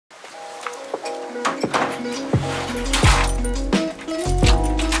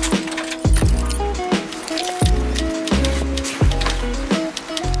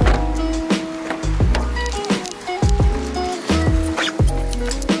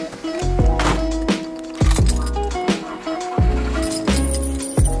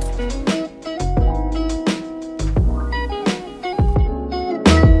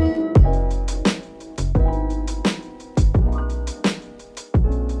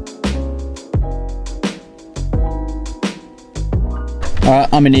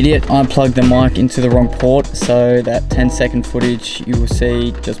Alright, I'm an idiot. I plugged the mic into the wrong port, so that 10-second footage you will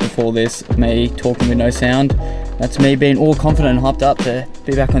see just before this, me talking with no sound, that's me being all confident and hyped up to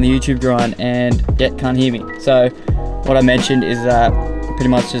be back on the YouTube grind and yet can't hear me. So what I mentioned is that pretty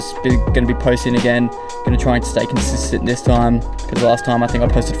much just going to be posting again, going to try and stay consistent this time, because last time I think I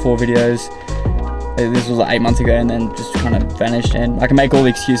posted 4 videos. This was like 8 months ago and then just kind of vanished, and I can make all the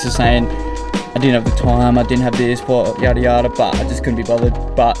excuses saying I didn't have the time, I didn't have this, what, yada yada, but I just couldn't be bothered.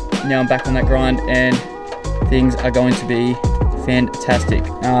 But now I'm back on that grind and things are going to be fantastic.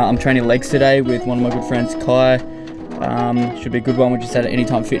 I'm training legs today with one of my good friends, Kyes. Should be a good one. We just had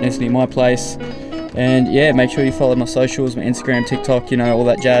Anytime Fitness near my place. And yeah, make sure you follow my socials, my Instagram, TikTok, you know, all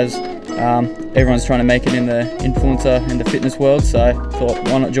that jazz. Everyone's trying to make it in the influencer and the fitness world, so I thought,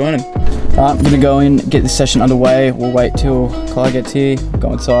 why not join them? I'm gonna go in, get this session underway. We'll wait till Kyes gets here,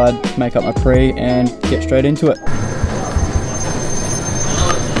 go inside, make up my pre, and get straight into it.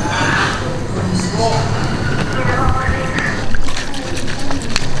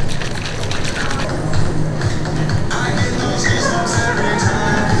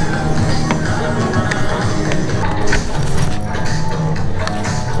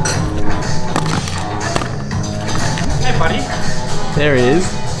 Hey buddy. There he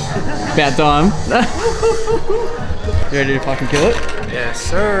is. About time. You ready to fucking kill it? Yes,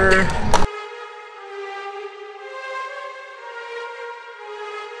 sir.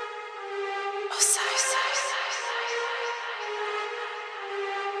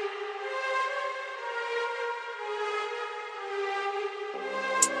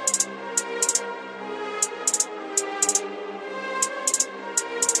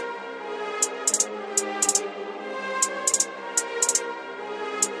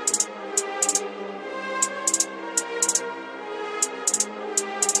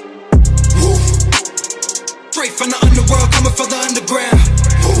 Straight from the underworld, coming from the underground.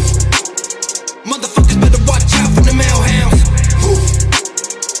 Motherfuckers better watch out from the male hounds.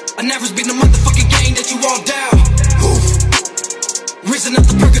 I never been the motherfucking game that you all down. Risen up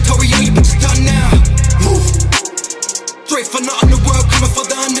the purgatory, all you bitches done now. Straight from the underworld, coming from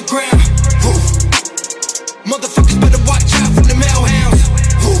the underground. Motherfuckers better watch out from the male hounds.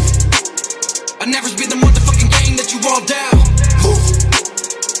 I never been the motherfucking game that you all down.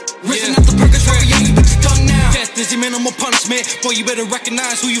 Risen up the purgatory, all you bitches done now. Death is your minimal punishment. Boy, you better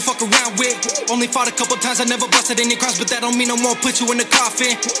recognize who you fuck around with. Only fought a couple times, I never busted any cross, but that don't mean I won't put you in the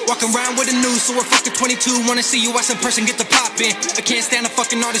coffin. Walking around with a noose, so we're fucking 22. Wanna see you as in person, get the poppin'. I can't stand a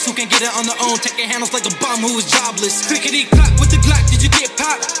fucking artist who can't get it on their own, taking handles like a bum who is jobless. Clickety clack with the Glock, did you get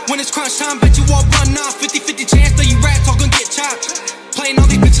popped? When it's crunch time, bet you all run off. 50-50 chance that you rats all gonna get chopped. Playing all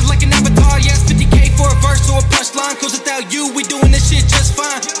these bitches like an avatar, yes, 50K for a verse or a punchline. Cause without you, we doing this shit just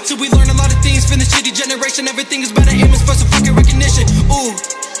fine. So we learn a lot of things from the shitty generation. Everything is about an image for some fucking recognition. Ooh,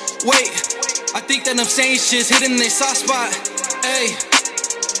 wait, I think that I'm saying shit's hidden in their soft spot. Ayy,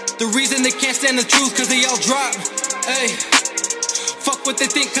 the reason they can't stand the truth cause they all drop. Ayy, fuck what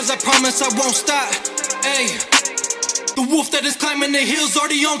they think cause I promise I won't stop. Ayy, the wolf that is climbing the hills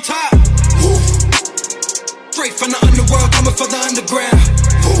already on top. Straight from the underworld, coming from the underground.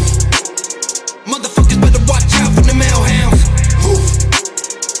 Motherfuckers better watch out from the male hounds.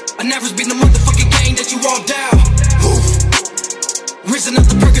 I never been the motherfucking gang that you all down. Risen up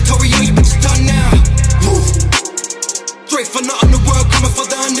the purgatory, all you bitches done now. Straight from the underworld, coming from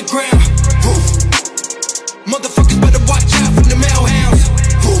the underground. Motherfuckers better watch out from the male hounds.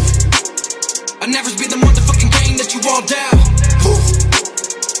 I never been the motherfucking gang that you all down.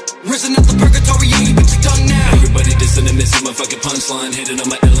 Risen up the purgatory, all you bitches done now. Everybody dissing and missing my fucking punchline. Hitting on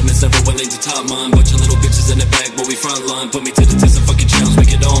my elements, everyone laid the top mine. Bunch of little bitches in the back, but we front line. Put me to the test and fucking challenge,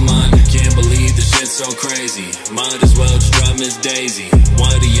 make it all mine. Can't believe this shit's so crazy. Might as well just drop Miss Daisy. Why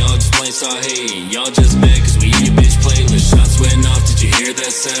do y'all just plain start hating? Y'all just mad cause we in your bitch playlist. Shots went off, did you hear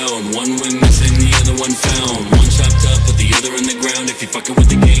that sound? One went missing, the other one found. One chopped up, but the other in the ground. If you fucking with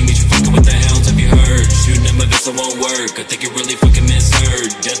the gang, means you fucking with the hounds. Have you heard? Shooting at my vessel won't work. I think you really fucking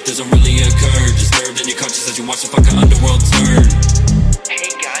misheard. Death doesn't really occur. Disturbed in your conscience as you watch the fucking underworld turn. Hey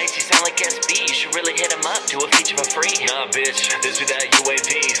guys, you sound like SB. You should really hit him up, do a feature for free. Nah bitch, this be that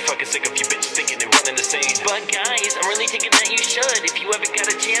UAV. Fucking sick of you bitches thinking they I'm really thinking that you should. If you ever got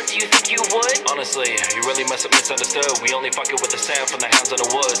a chance, you think you would? Honestly, you really must have misunderstood. We only fuck it with the sound from the hounds in the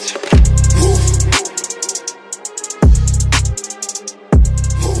woods.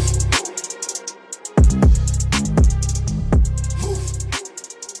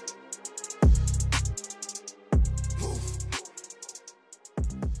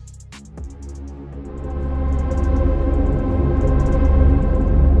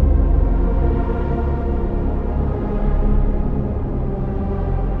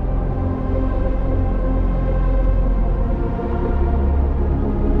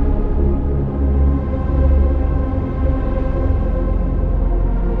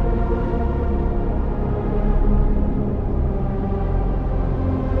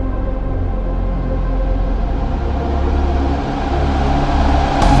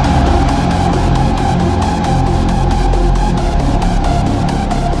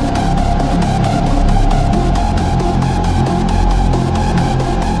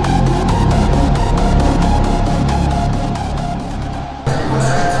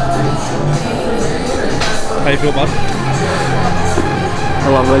 How you feel, bud? A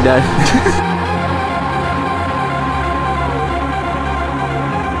lovely day.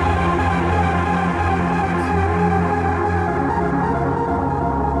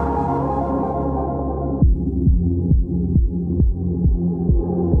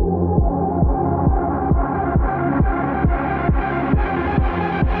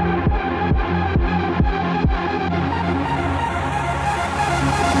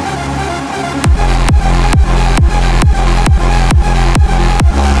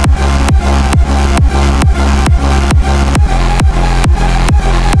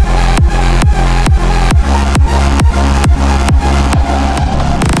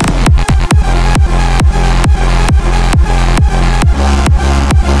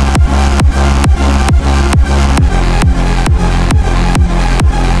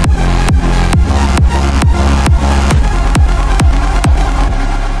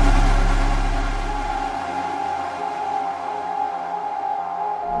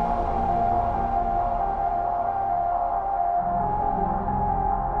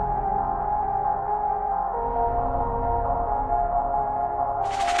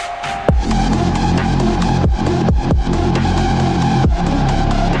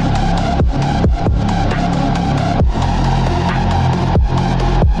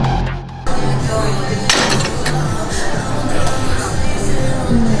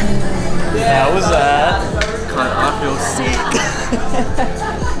 How was that? God, I feel sick.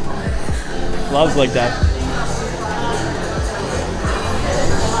 Loves leg day.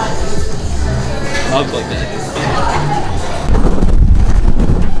 Loves leg day.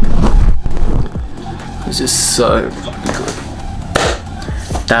 This is so fucking good.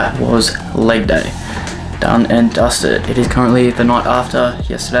 That was leg day. Done and dusted. It is currently the night after.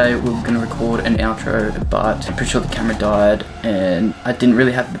 Yesterday we were going to record an outro, but I'm pretty sure the camera died and I didn't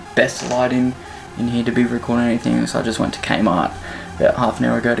really have the best lighting in here to be recording anything, so I just went to Kmart about half an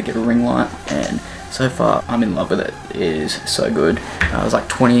hour ago to get a ring light, and so far I'm in love with it. It is so good. It was like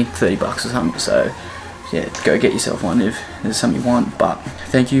 20-30 bucks or something, so yeah, go get yourself one if there's something you want. But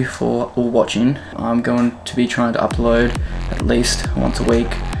thank you for all watching. I'm going to be trying to upload at least once a week.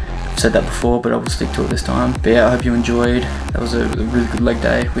 I've said that before, but I will stick to it this time. But yeah, I hope you enjoyed. That was a really good leg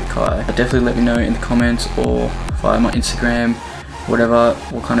day with Kai. Definitely let me know in the comments or via my Instagram, whatever,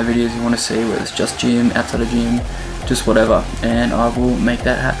 what kind of videos you want to see, whether it's just gym, outside of gym, just whatever, and I will make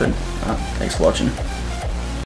that happen. Thanks for watching.